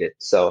that's needed.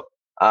 So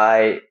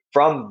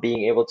from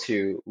being able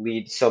to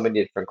lead so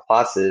many different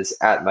classes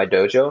at my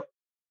dojo,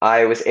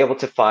 I was able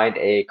to find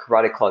a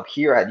karate club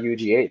here at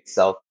UGA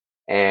itself.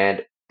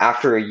 And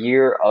after a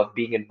year of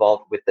being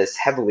involved with this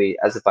heavily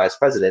as a vice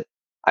president,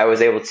 I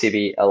was able to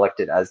be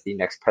elected as the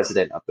next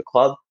president of the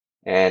club.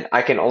 And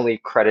I can only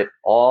credit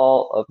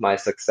all of my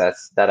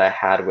success that I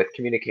had with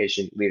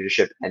communication,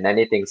 leadership, and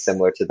anything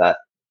similar to that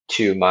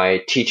to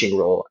my teaching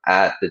role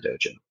at the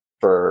dojo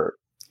for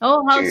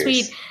Oh, how 2 years.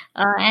 sweet.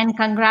 And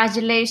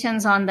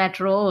congratulations on that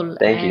role.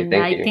 Thank you. And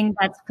Thank I you. think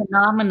that's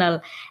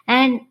phenomenal.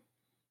 And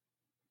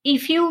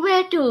if you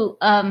were to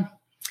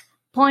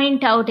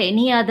point out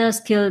any other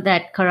skill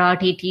that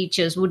karate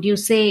teaches, would you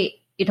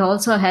say it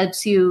also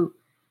helps you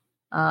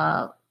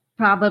uh,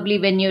 probably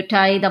when you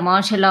tie the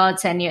martial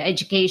arts and your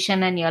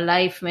education and your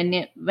life when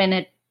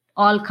it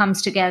all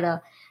comes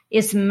together?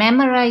 Is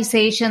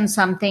memorization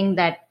something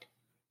that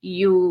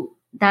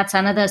that's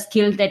another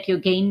skill that you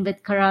gain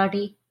with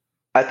karate?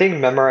 I think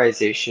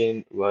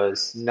memorization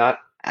was not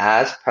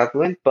as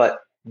prevalent, but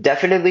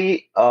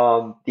definitely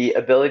the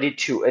ability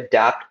to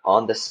adapt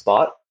on the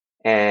spot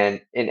and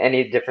in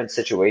any different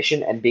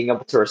situation and being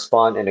able to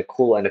respond in a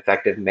cool and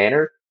effective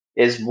manner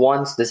is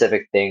one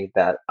specific thing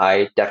that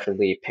I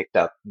definitely picked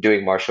up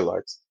doing martial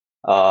arts.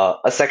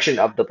 A section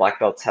of the black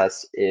belt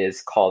test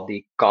is called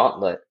the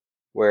gauntlet,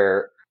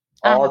 where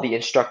all Uh-huh. the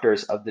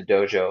instructors of the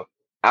dojo,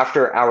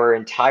 after our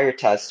entire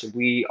test,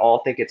 we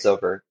all think it's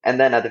over. And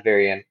then at the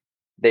very end,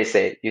 they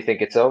say, "You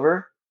think it's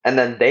over?" And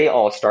then they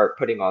all start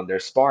putting on their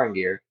sparring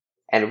gear,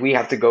 and we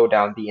have to go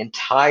down the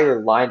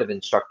entire line of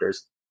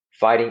instructors,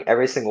 fighting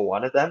every single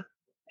one of them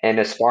in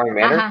a sparring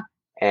manner, Uh-huh.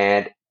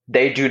 and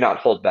they do not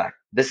hold back.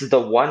 This is the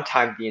one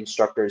time the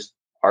instructors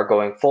are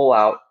going full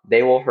out.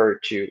 They will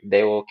hurt you,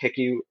 they will kick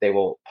you, they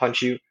will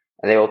punch you,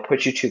 and they will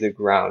put you to the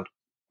ground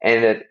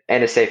in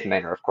a safe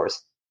manner, of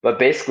course. But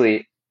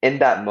basically, in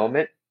that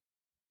moment,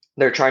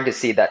 they're trying to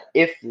see that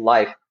if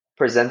life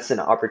presents an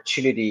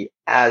opportunity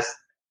as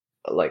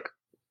like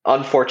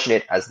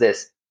unfortunate as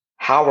this,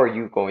 how are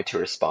you going to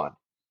respond?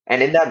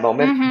 And in that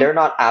moment, Mm-hmm. they're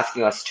not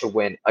asking us to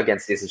win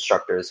against these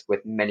instructors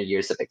with many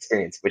years of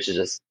experience, which is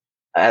just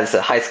as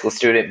a high school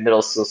student,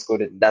 middle school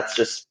student, that's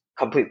just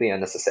completely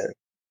unnecessary.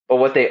 But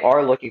what they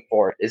are looking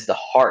for is the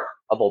heart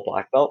of a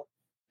black belt,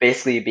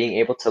 basically being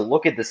able to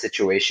look at the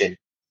situation,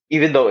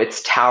 even though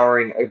it's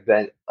towering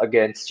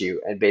against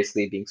you and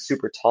basically being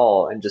super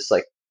tall and just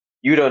like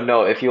you don't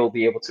know if you'll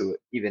be able to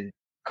even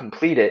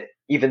complete it,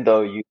 even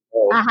though you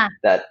know Uh-huh.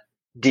 that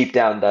deep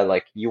down that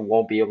like you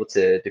won't be able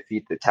to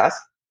defeat the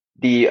task.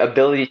 The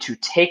ability to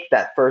take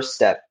that first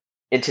step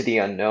into the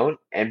unknown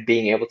and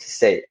being able to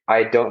say,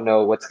 I don't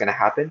know what's going to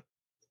happen,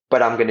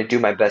 but I'm going to do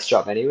my best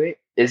job anyway,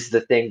 is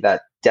the thing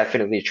that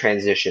definitely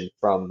transitioned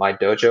from my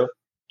dojo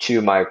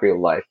to my real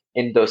life.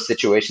 In those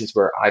situations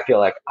where I feel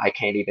like I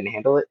can't even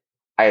handle it,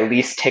 I at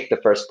least take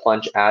the first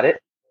plunge at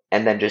it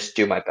and then just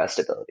do my best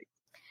ability.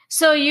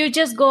 So you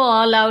just go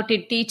all out.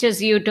 It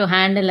teaches you to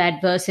handle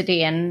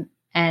adversity, and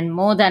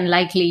more than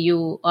likely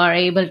you are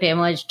able to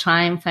emerge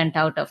triumphant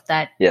out of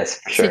that Yes,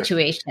 for sure.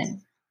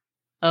 situation.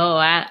 Oh,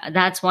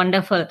 that's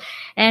wonderful.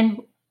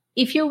 And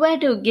if you were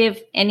to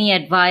give any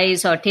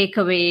advice or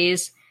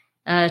takeaways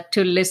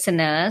to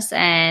listeners,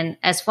 and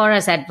as far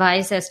as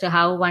advice as to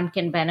how one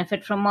can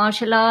benefit from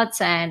martial arts,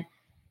 and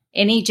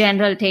any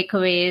general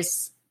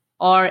takeaways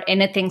or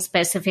anything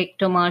specific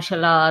to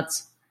martial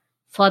arts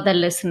for the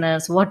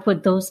listeners, what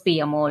would those be,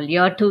 Amol?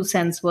 Your 2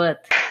 cents worth.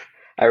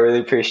 I really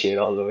appreciate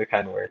all the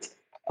kind words.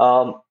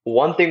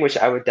 One thing which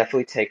I would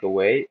definitely take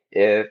away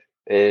if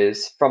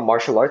is from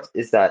martial arts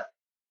is that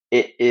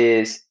it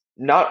is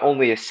not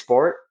only a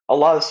sport. A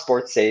lot of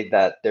sports say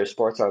that their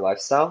sports are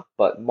lifestyle,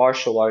 but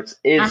martial arts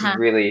is Uh-huh.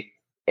 really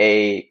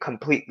a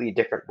completely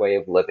different way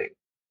of living.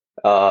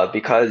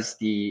 Because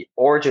the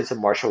origins of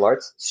martial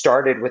arts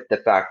started with the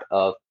fact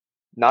of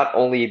not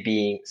only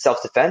being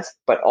self-defense,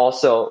 but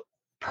also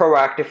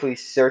proactively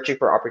searching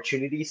for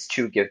opportunities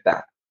to give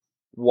back.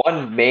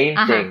 One main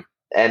Uh-huh. thing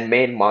and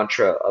main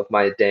mantra of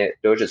my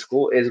dojo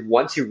school is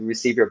once you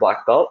receive your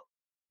black belt,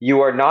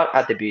 you are not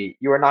at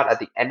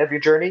the end of your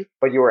journey,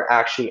 but you are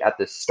actually at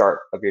the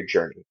start of your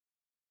journey.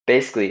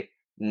 Basically,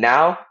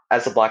 now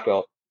as a black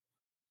belt,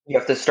 you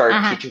have to start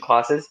Uh-huh. teaching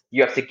classes.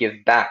 You have to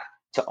give back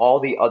to all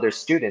the other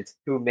students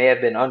who may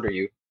have been under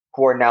you,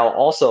 who are now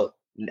also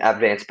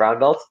advanced brown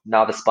belts,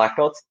 novice black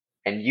belts,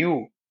 and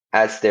you,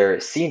 as their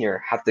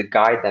senior, have to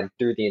guide them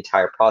through the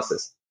entire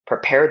process,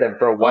 prepare them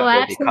for Oh, what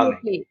they're becoming.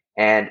 absolutely.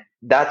 And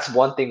that's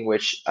one thing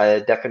which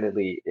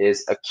definitely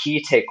is a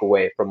key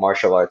takeaway from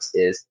martial arts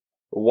is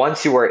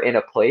once you are in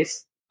a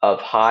place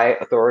of high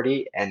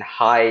authority and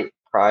high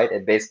pride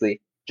and basically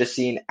just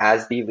seen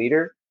as the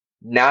leader,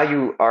 now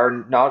you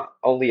are not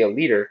only a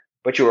leader,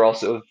 but you are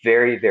also a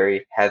very,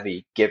 very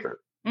heavy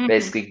giver. Mhm.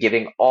 Basically,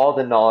 giving all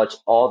the knowledge,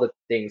 all the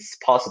things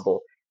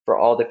possible for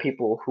all the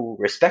people who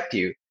respect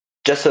you,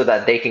 just so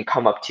that they can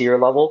come up to your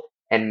level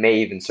and may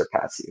even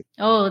surpass you.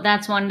 Oh,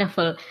 that's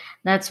wonderful.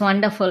 That's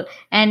wonderful.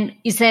 And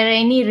is there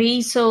any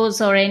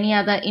resource or any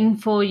other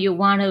info you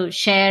want to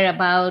share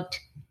about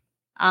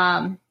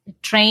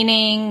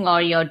training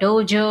or your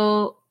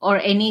dojo or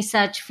any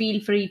such,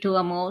 feel free to,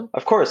 Amol.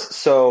 Of course.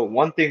 So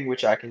one thing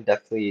which I can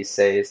definitely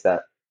say is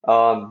that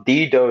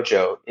the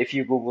dojo, if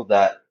you Google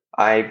that,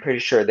 I'm pretty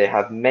sure they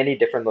have many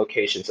different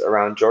locations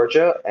around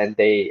Georgia, and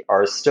they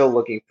are still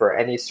looking for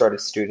any sort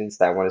of students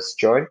that want to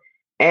join.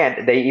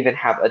 And they even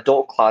have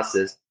adult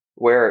classes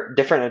where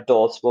different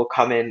adults will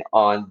come in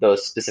on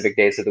those specific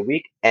days of the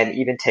week and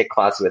even take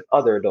classes with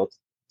other adults.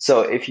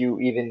 So if you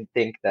even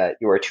think that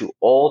you are too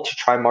old to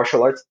try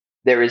martial arts,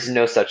 there is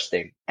no such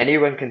thing.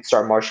 Anyone can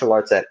start martial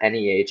arts at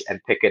any age and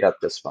pick it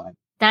up just fine.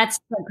 That's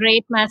a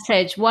great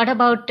message. What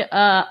about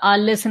our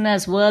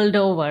listeners world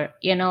over?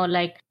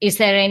 Like, is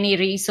there any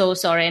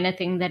resource or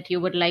anything that you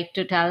would like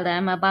to tell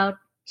them about?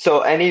 So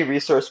any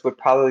resource would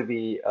probably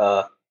be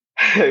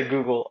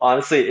Google.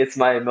 Honestly, it's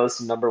my most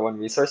number one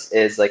resource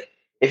is like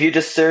if you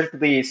just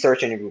simply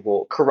search in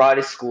Google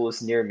karate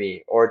schools near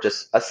me or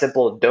just a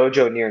simple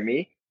dojo near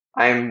me,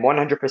 I'm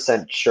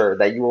 100% sure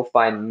that you will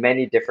find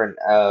many different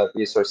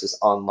resources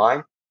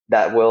online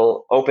that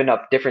will open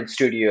up different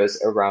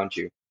studios around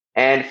you.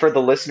 And for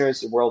the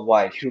listeners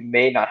worldwide who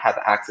may not have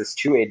access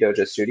to a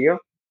dojo studio,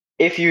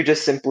 if you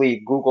just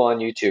simply Google on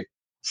YouTube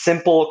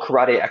simple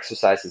karate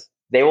exercises,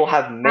 they will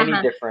have many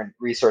Uh-huh. different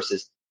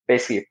resources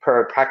basically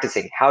per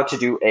practicing how to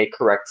do a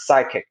correct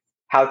side kick,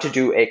 how to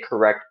do a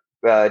correct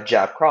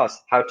jab cross,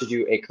 how to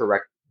do a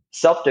correct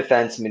self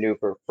defense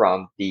maneuver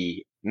from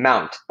the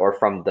mount or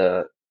from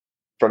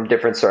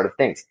different sort of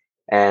things.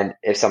 And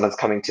if someone's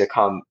coming to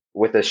come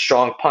with a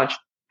strong punch,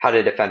 how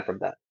to defend from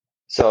that.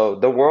 So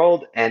the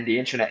world and the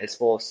internet is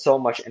full of so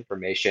much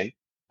information.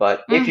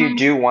 But if you Mm-hmm.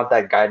 do want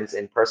that guidance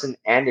in person,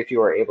 and if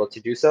you are able to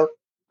do so,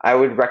 I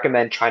would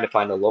recommend trying to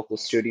find a local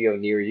studio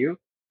near you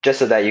just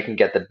so that you can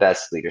get the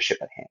best leadership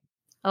at hand.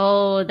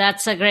 Oh,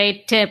 that's a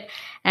great tip.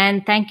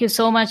 And thank you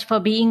so much for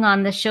being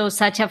on the show.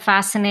 Such a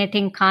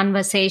fascinating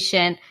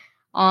conversation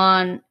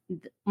on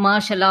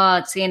martial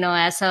arts,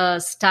 as a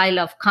style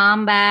of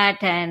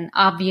combat and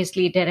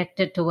obviously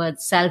directed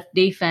towards self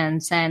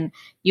defense. And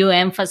you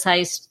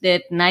emphasized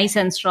it nice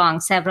and strong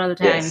several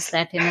times Yes.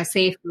 that in a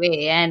safe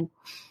way.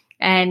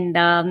 And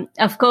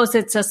of course,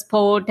 it's a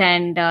sport,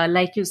 and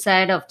like you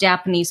said, of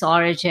Japanese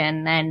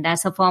origin, and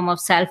as a form of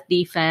self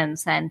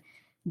defense, and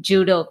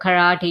judo,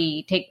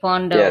 karate, Yes,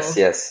 taekwondo,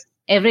 yes.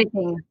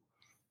 everything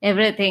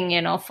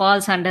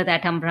falls under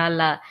that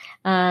umbrella.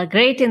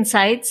 Great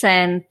insights,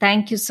 and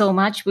thank you so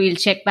much. We'll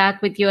check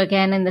back with you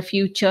again in the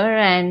future,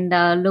 and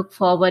look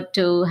forward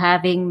to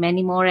having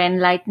many more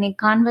enlightening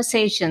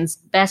conversations.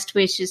 Best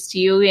wishes to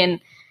you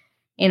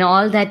in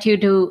all that you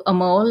do,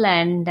 Amol,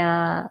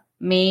 and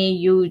may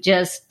you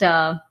just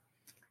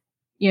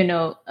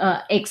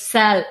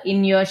excel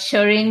in your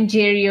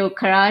Shorin-Jiryu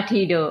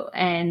Karate Do,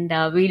 and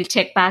we'll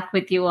check back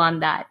with you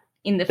on that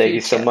in the Thank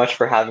you so future. much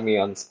for having me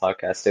on this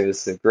podcast. It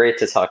was great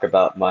to talk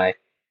about my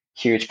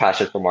huge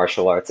passion for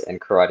martial arts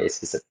and karate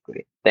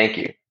specifically. Thank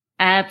you.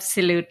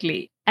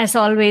 Absolutely. As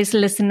always,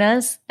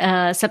 listeners,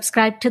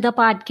 subscribe to the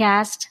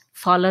podcast.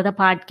 Follow the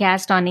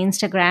podcast on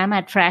Instagram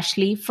at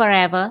Freshly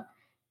Forever,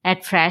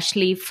 at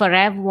Freshly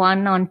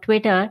Forever1 on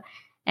Twitter,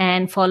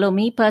 and follow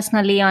me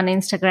personally on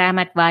Instagram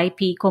at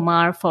YP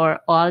Kumar for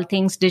all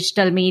things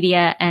digital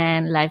media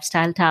and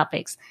lifestyle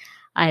topics.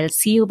 I'll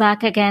see you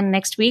back again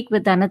next week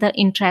with another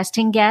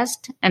interesting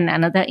guest and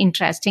another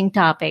interesting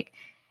topic.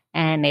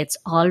 And it's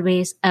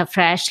always a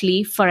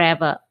Freshly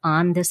Forever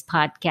on this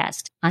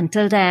podcast.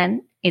 Until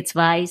then, it's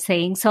Vi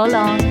saying so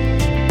long.